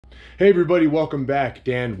Hey everybody, welcome back.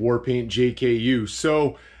 Dan Warpaint JKU.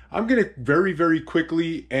 So I'm gonna very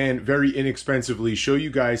quickly and very inexpensively show you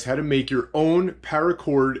guys how to make your own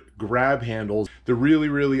Paracord grab handles. They're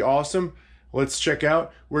really awesome. Let's check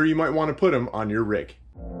out where you might want to put them on your rig.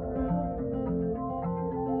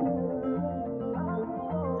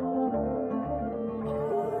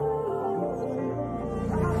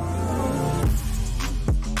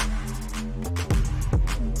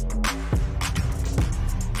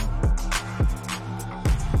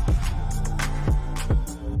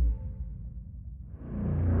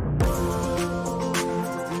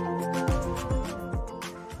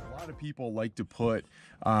 People like to put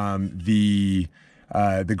the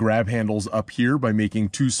grab handles up here by making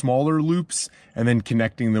two smaller loops and then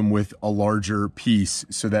connecting them with a larger piece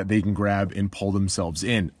so that they can grab and pull themselves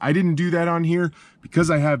in. I didn't do that on here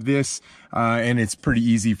because I have this and it's pretty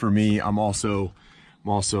easy for me. I'm also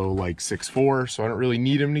like 6'4", so I don't really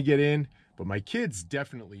need them to get in, but my kids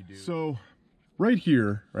definitely do. So right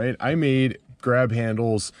here, right, I made grab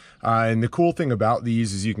handles, and the cool thing about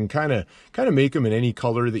these is you can kind of make them in any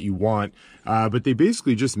color that you want, but they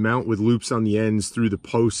basically just mount with loops on the ends through the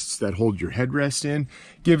posts that hold your headrest in.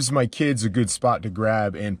 Gives my kids a good spot to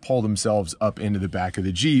grab and pull themselves up into the back of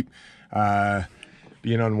the Jeep.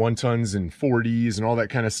 Being on 1-tons and 40s and all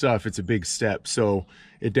that kind of stuff, it's a big step, so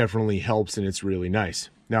it definitely helps and it's really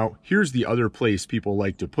nice. Now here's the other place people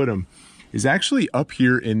like to put them, is actually up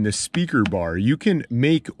here in the speaker bar. You can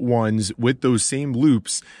make ones with those same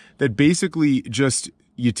loops that basically just,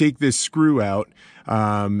 you take this screw out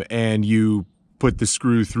and you put the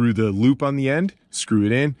screw through the loop on the end, screw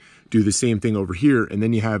it in, do the same thing over here, and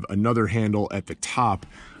then you have another handle at the top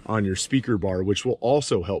on your speaker bar, which will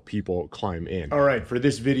also help people climb in. All right, for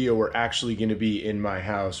this video, we're actually gonna be in my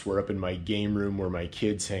house. We're up in my game room where my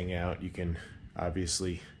kids hang out. You can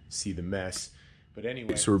obviously see the mess. But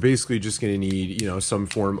anyway, so we're basically just going to need, some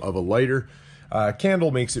form of a lighter.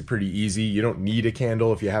 Candle makes it pretty easy. You don't need a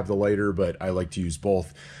candle if you have the lighter, but I like to use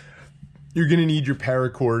both. You're going to need your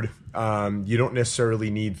paracord. You don't necessarily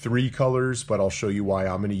need 3 colors, but I'll show you why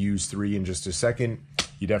I'm going to use 3 in just a second.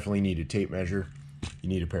 You definitely need a tape measure. You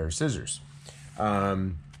need a pair of scissors.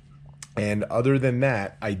 And other than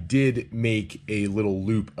that, I did make a little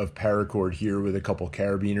loop of paracord here with a couple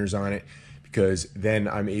carabiners on it, because then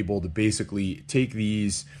I'm able to basically take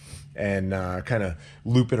these and kind of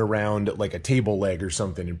loop it around like a table leg or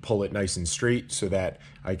something and pull it nice and straight so that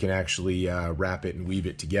I can actually wrap it and weave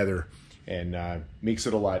it together, and makes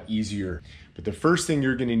it a lot easier. But the first thing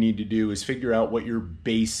you're going to need to do is figure out what your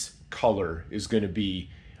base color is going to be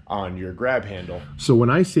on your grab handle. So when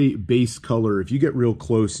I say base color, if you get real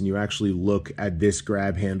close and you actually look at this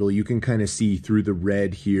grab handle, you can kind of see through the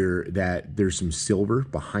red here that there's some silver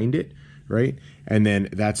behind it, right? And then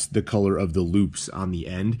that's the color of the loops on the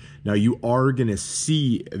end. Now you are gonna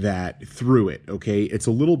see that through it, okay? It's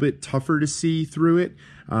a little bit tougher to see through it,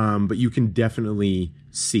 but you can definitely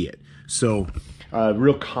see it. So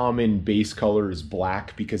real common base color is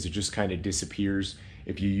black because it just kind of disappears.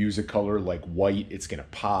 If you use a color like white, it's gonna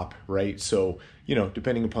pop, right? So,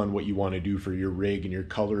 depending upon what you wanna do for your rig and your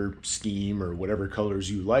color scheme or whatever colors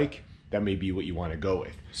you like, that may be what you wanna go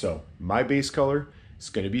with. So my base color is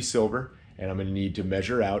gonna be silver, and I'm gonna need to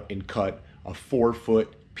measure out and cut a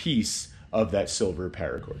 4-foot piece of that silver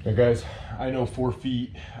paracord. Now guys, I know 4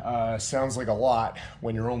 feet sounds like a lot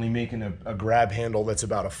when you're only making a grab handle that's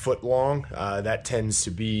about 1 foot long. That tends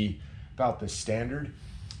to be about the standard,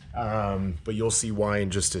 but you'll see why in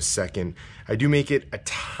just a second. I do make it a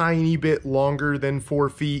tiny bit longer than 4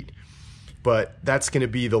 feet, but that's gonna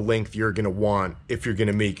be the length you're gonna want if you're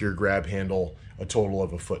gonna make your grab handle a total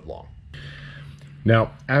of 1 foot long.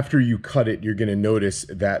 Now, after you cut it, you're gonna notice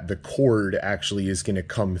that the cord actually is gonna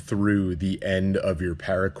come through the end of your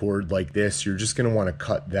paracord like this. You're just gonna wanna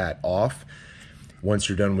cut that off. Once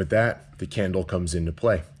you're done with that, the candle comes into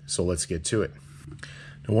play. So let's get to it.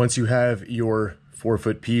 Now, once you have your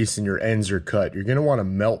 4-foot piece and your ends are cut, you're gonna wanna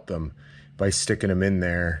melt them by sticking them in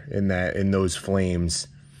there, in those flames.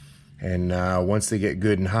 And once they get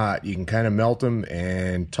good and hot, you can kind of melt them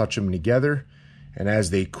and touch them together. And as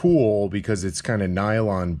they cool, because it's kind of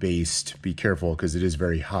nylon based, be careful because it is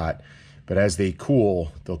very hot, but as they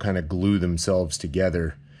cool, they'll kind of glue themselves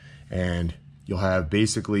together and you'll have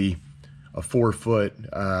basically a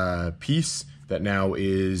 4-foot piece that now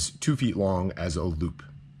is 2 feet long as a loop.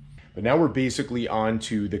 But now we're basically on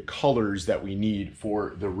to the colors that we need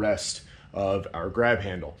for the rest of our grab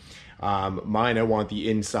handle. Mine, I want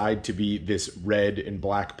the inside to be this red and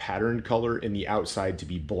black patterned color and the outside to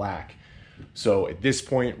be black. So at this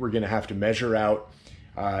point, we're gonna have to measure out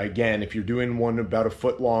Again, if you're doing one about 1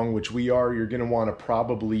 foot long, which we are, you're gonna wanna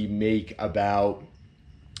probably make about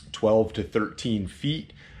 12 to 13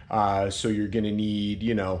 feet. So you're gonna need,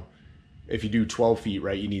 you know, if you do 12 feet,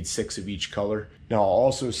 right, you need 6 of each color. Now, I'll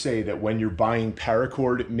also say that when you're buying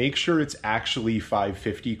paracord, make sure it's actually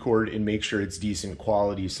 550 cord and make sure it's decent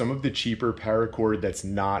quality. Some of the cheaper paracord that's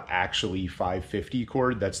not actually 550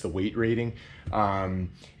 cord, that's the weight rating,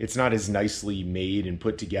 it's not as nicely made and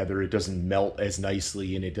put together. It doesn't melt as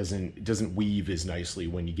nicely, and it doesn't weave as nicely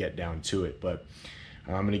when you get down to it. But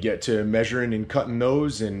I'm gonna get to measuring and cutting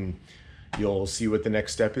those, and you'll see what the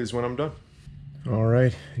next step is when I'm done. All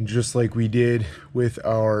right, and just like we did with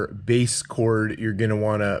our base cord, you're gonna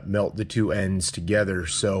wanna melt the two ends together.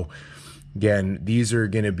 So again, these are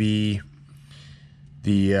gonna be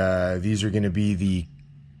the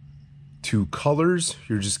two colors.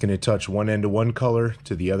 You're just gonna touch one end of one color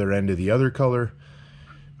to the other end of the other color.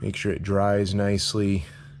 Make sure it dries nicely.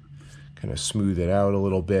 Kind of smooth it out a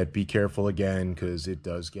little bit. Be careful again, because it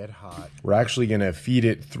does get hot. We're actually gonna feed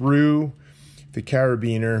it through the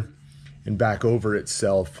carabiner and back over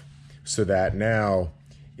itself so that now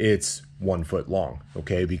it's 1 foot long,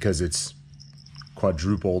 okay? Because it's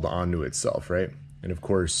quadrupled onto itself, right? And of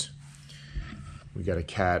course, we got a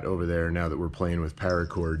cat over there now that we're playing with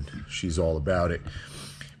paracord. She's all about it.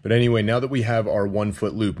 But anyway, now that we have our 1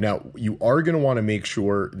 foot loop, now you are gonna wanna make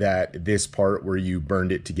sure that this part where you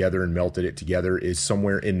burned it together and melted it together is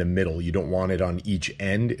somewhere in the middle. You don't want it on each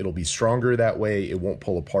end. It'll be stronger that way. It won't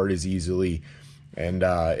pull apart as easily. And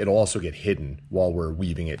it'll also get hidden while we're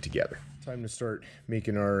weaving it together. Time to start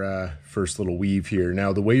making our first little weave here.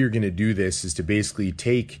 Now, the way you're gonna do this is to basically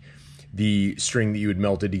take the string that you had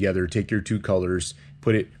melted together, take your two colors,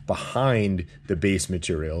 put it behind the base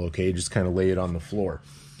material, okay? Just kind of lay it on the floor.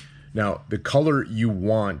 Now, the color you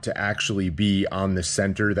want to actually be on the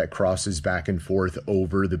center that crosses back and forth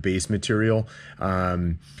over the base material,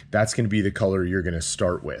 that's gonna be the color you're gonna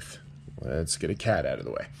start with. Let's get a cat out of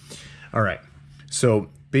the way. All right. So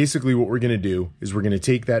basically what we're gonna do is we're gonna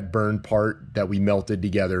take that burned part that we melted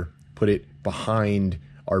together, put it behind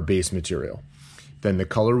our base material. Then the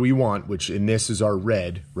color we want, which in this is our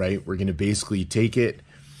red, right? We're gonna basically take it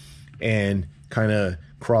and kind of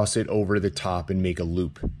cross it over the top and make a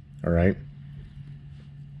loop, all right?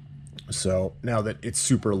 So now that it's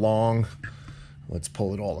super long, let's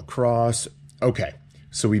pull it all across. Okay,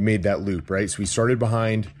 so we made that loop, right? So we started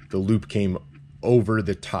behind, the loop came over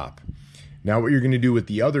the top. Now what you're gonna do with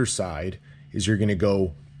the other side is you're gonna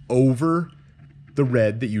go over the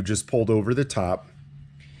red that you just pulled over the top,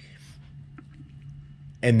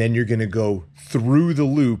 and then you're gonna go through the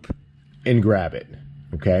loop and grab it,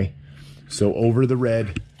 okay? So over the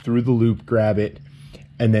red, through the loop, grab it,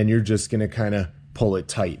 and then you're just gonna kind of pull it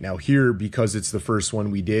tight. Now here, because it's the first one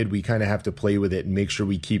we did, we kind of have to play with it and make sure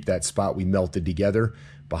we keep that spot we melted together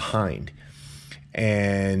behind.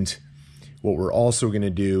 And what we're also going to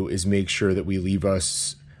do is make sure that we leave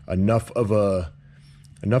us enough of a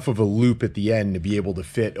loop at the end to be able to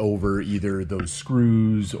fit over either those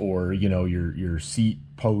screws or, you know, your seat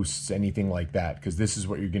posts, anything like that, because this is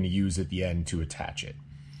what you're going to use at the end to attach it.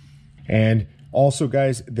 And also,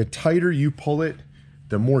 guys, the tighter you pull it,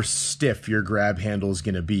 the more stiff your grab handle is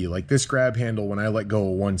going to be. Like this grab handle, when I let go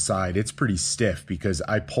of one side, it's pretty stiff because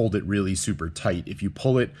I pulled it really super tight. If you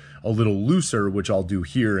pull it a little looser, which I'll do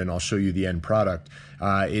here and I'll show you the end product,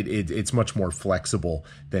 it's much more flexible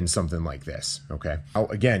than something like this, okay? Now,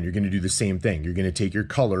 again, you're going to do the same thing. You're going to take your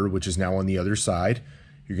color, which is now on the other side.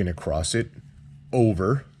 You're going to cross it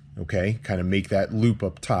over, okay? Kind of make that loop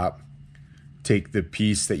up top. Take the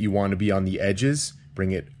piece that you want to be on the edges,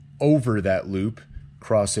 bring it over that loop,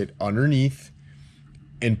 cross it underneath,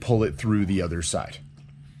 and pull it through the other side.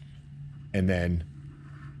 And then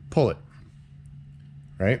pull it,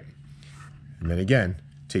 right? And then again,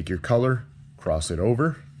 take your color, cross it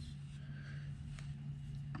over,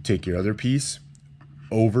 take your other piece,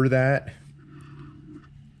 over that,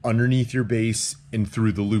 underneath your base, and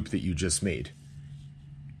through the loop that you just made,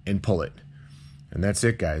 and pull it. And that's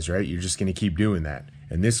it, guys, right? You're just gonna keep doing that.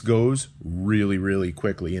 And this goes really, really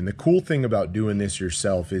quickly. And the cool thing about doing this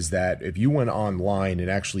yourself is that if you went online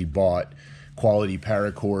and actually bought quality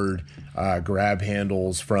paracord grab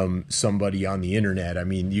handles from somebody on the internet, I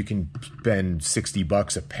mean, you can spend 60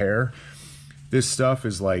 bucks a pair. This stuff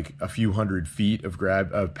is like a few hundred feet of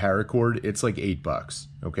paracord. It's like 8 bucks,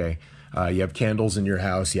 okay? You have candles in your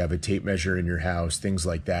house, you have a tape measure in your house, things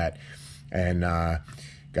like that. And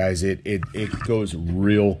guys, it goes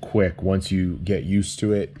real quick once you get used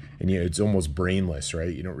to it, and it's almost brainless,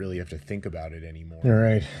 right? You don't really have to think about it anymore. All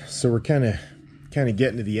right, so we're kind of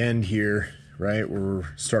getting to the end here. right? We're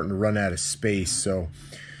starting to run out of space, so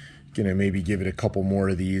gonna maybe give it a couple more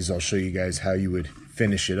of these. I'll show you guys how you would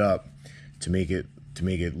finish it up to make it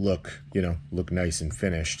look, you know, look nice and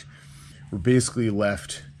finished. We're basically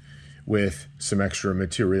left with some extra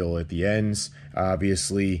material at the ends.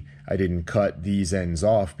 Obviously, I didn't cut these ends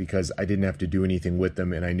off because I didn't have to do anything with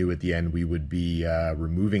them, and I knew at the end we would be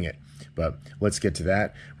removing it. But let's get to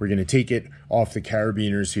that. We're gonna take it off the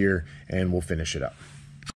carabiners here and we'll finish it up.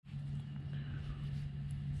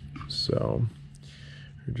 So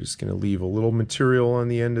we're just gonna leave a little material on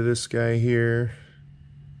the end of this guy here.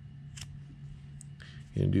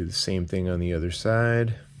 Gonna do the same thing on the other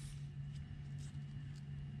side.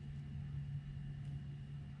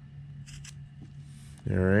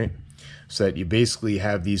 All right, so that you basically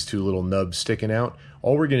have these two little nubs sticking out.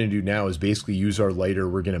 All we're gonna do now is basically use our lighter.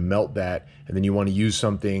 We're gonna melt that, and then you wanna use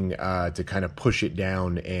something to kind of push it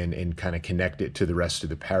down and kind of connect it to the rest of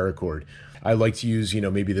the paracord. I like to use, you know,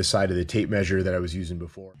 maybe the side of the tape measure that I was using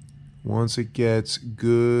before. Once it gets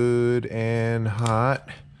good and hot,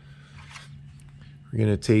 we're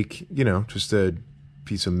gonna take, you know, just a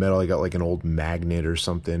piece of metal. I got like an old magnet or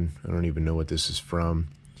something. I don't even know what this is from.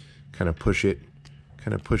 Kind of push it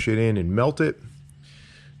in and melt it.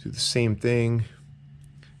 Do the same thing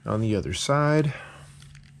on the other side.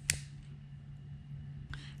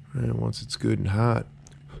 And once it's good and hot,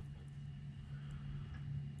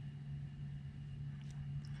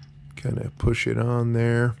 kind of push it on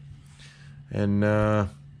there, and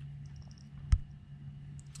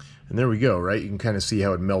there we go, right? You can kind of see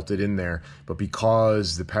how it melted in there. But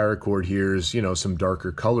because the paracord here is, you know, some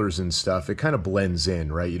darker colors and stuff, it kind of blends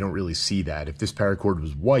in, right? You don't really see that. If this paracord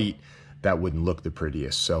was white, that wouldn't look the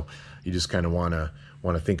prettiest. So you just kind of want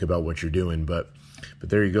to think about what you're doing. But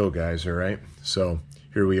there you go, guys, all right? So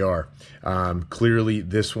here we are. Clearly,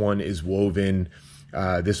 this one is woven.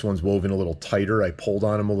 This one's woven a little tighter. I pulled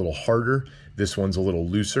on them a little harder. This one's a little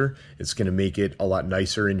looser. It's going to make it a lot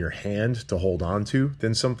nicer in your hand to hold on to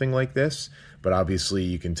than something like this. But obviously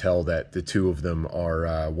you can tell that the two of them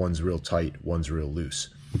are, one's real tight, one's real loose.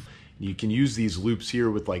 You can use these loops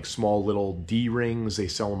here with like small little D-rings. They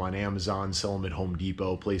sell them on Amazon, sell them at Home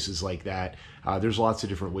Depot, places like that. There's lots of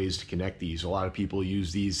different ways to connect these. A lot of people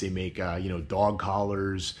use these. They make, you know, dog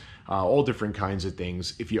collars, all different kinds of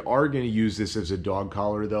things. If you are going to use this as a dog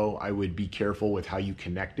collar, though, I would be careful with how you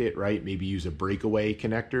connect it, right? Maybe use a breakaway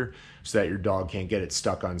connector so that your dog can't get it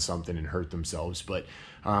stuck on something and hurt themselves. But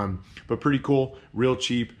pretty cool, real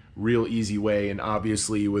cheap, real easy way. And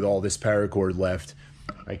obviously with all this paracord left,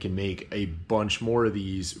 I can make a bunch more of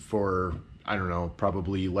these for, I don't know,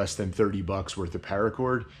 probably less than 30 bucks worth of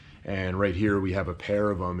paracord. And right here we have a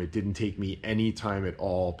pair of them. It didn't take me any time at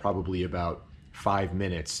all, probably about 5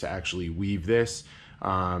 minutes to actually weave this.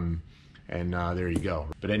 There you go.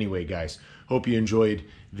 But anyway, guys, hope you enjoyed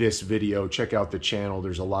this video. Check out the channel.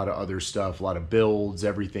 There's a lot of other stuff, a lot of builds,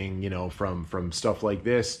 everything, you know, from stuff like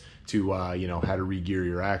this to, you know, how to re-gear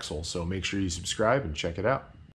your axle. So make sure you subscribe and check it out.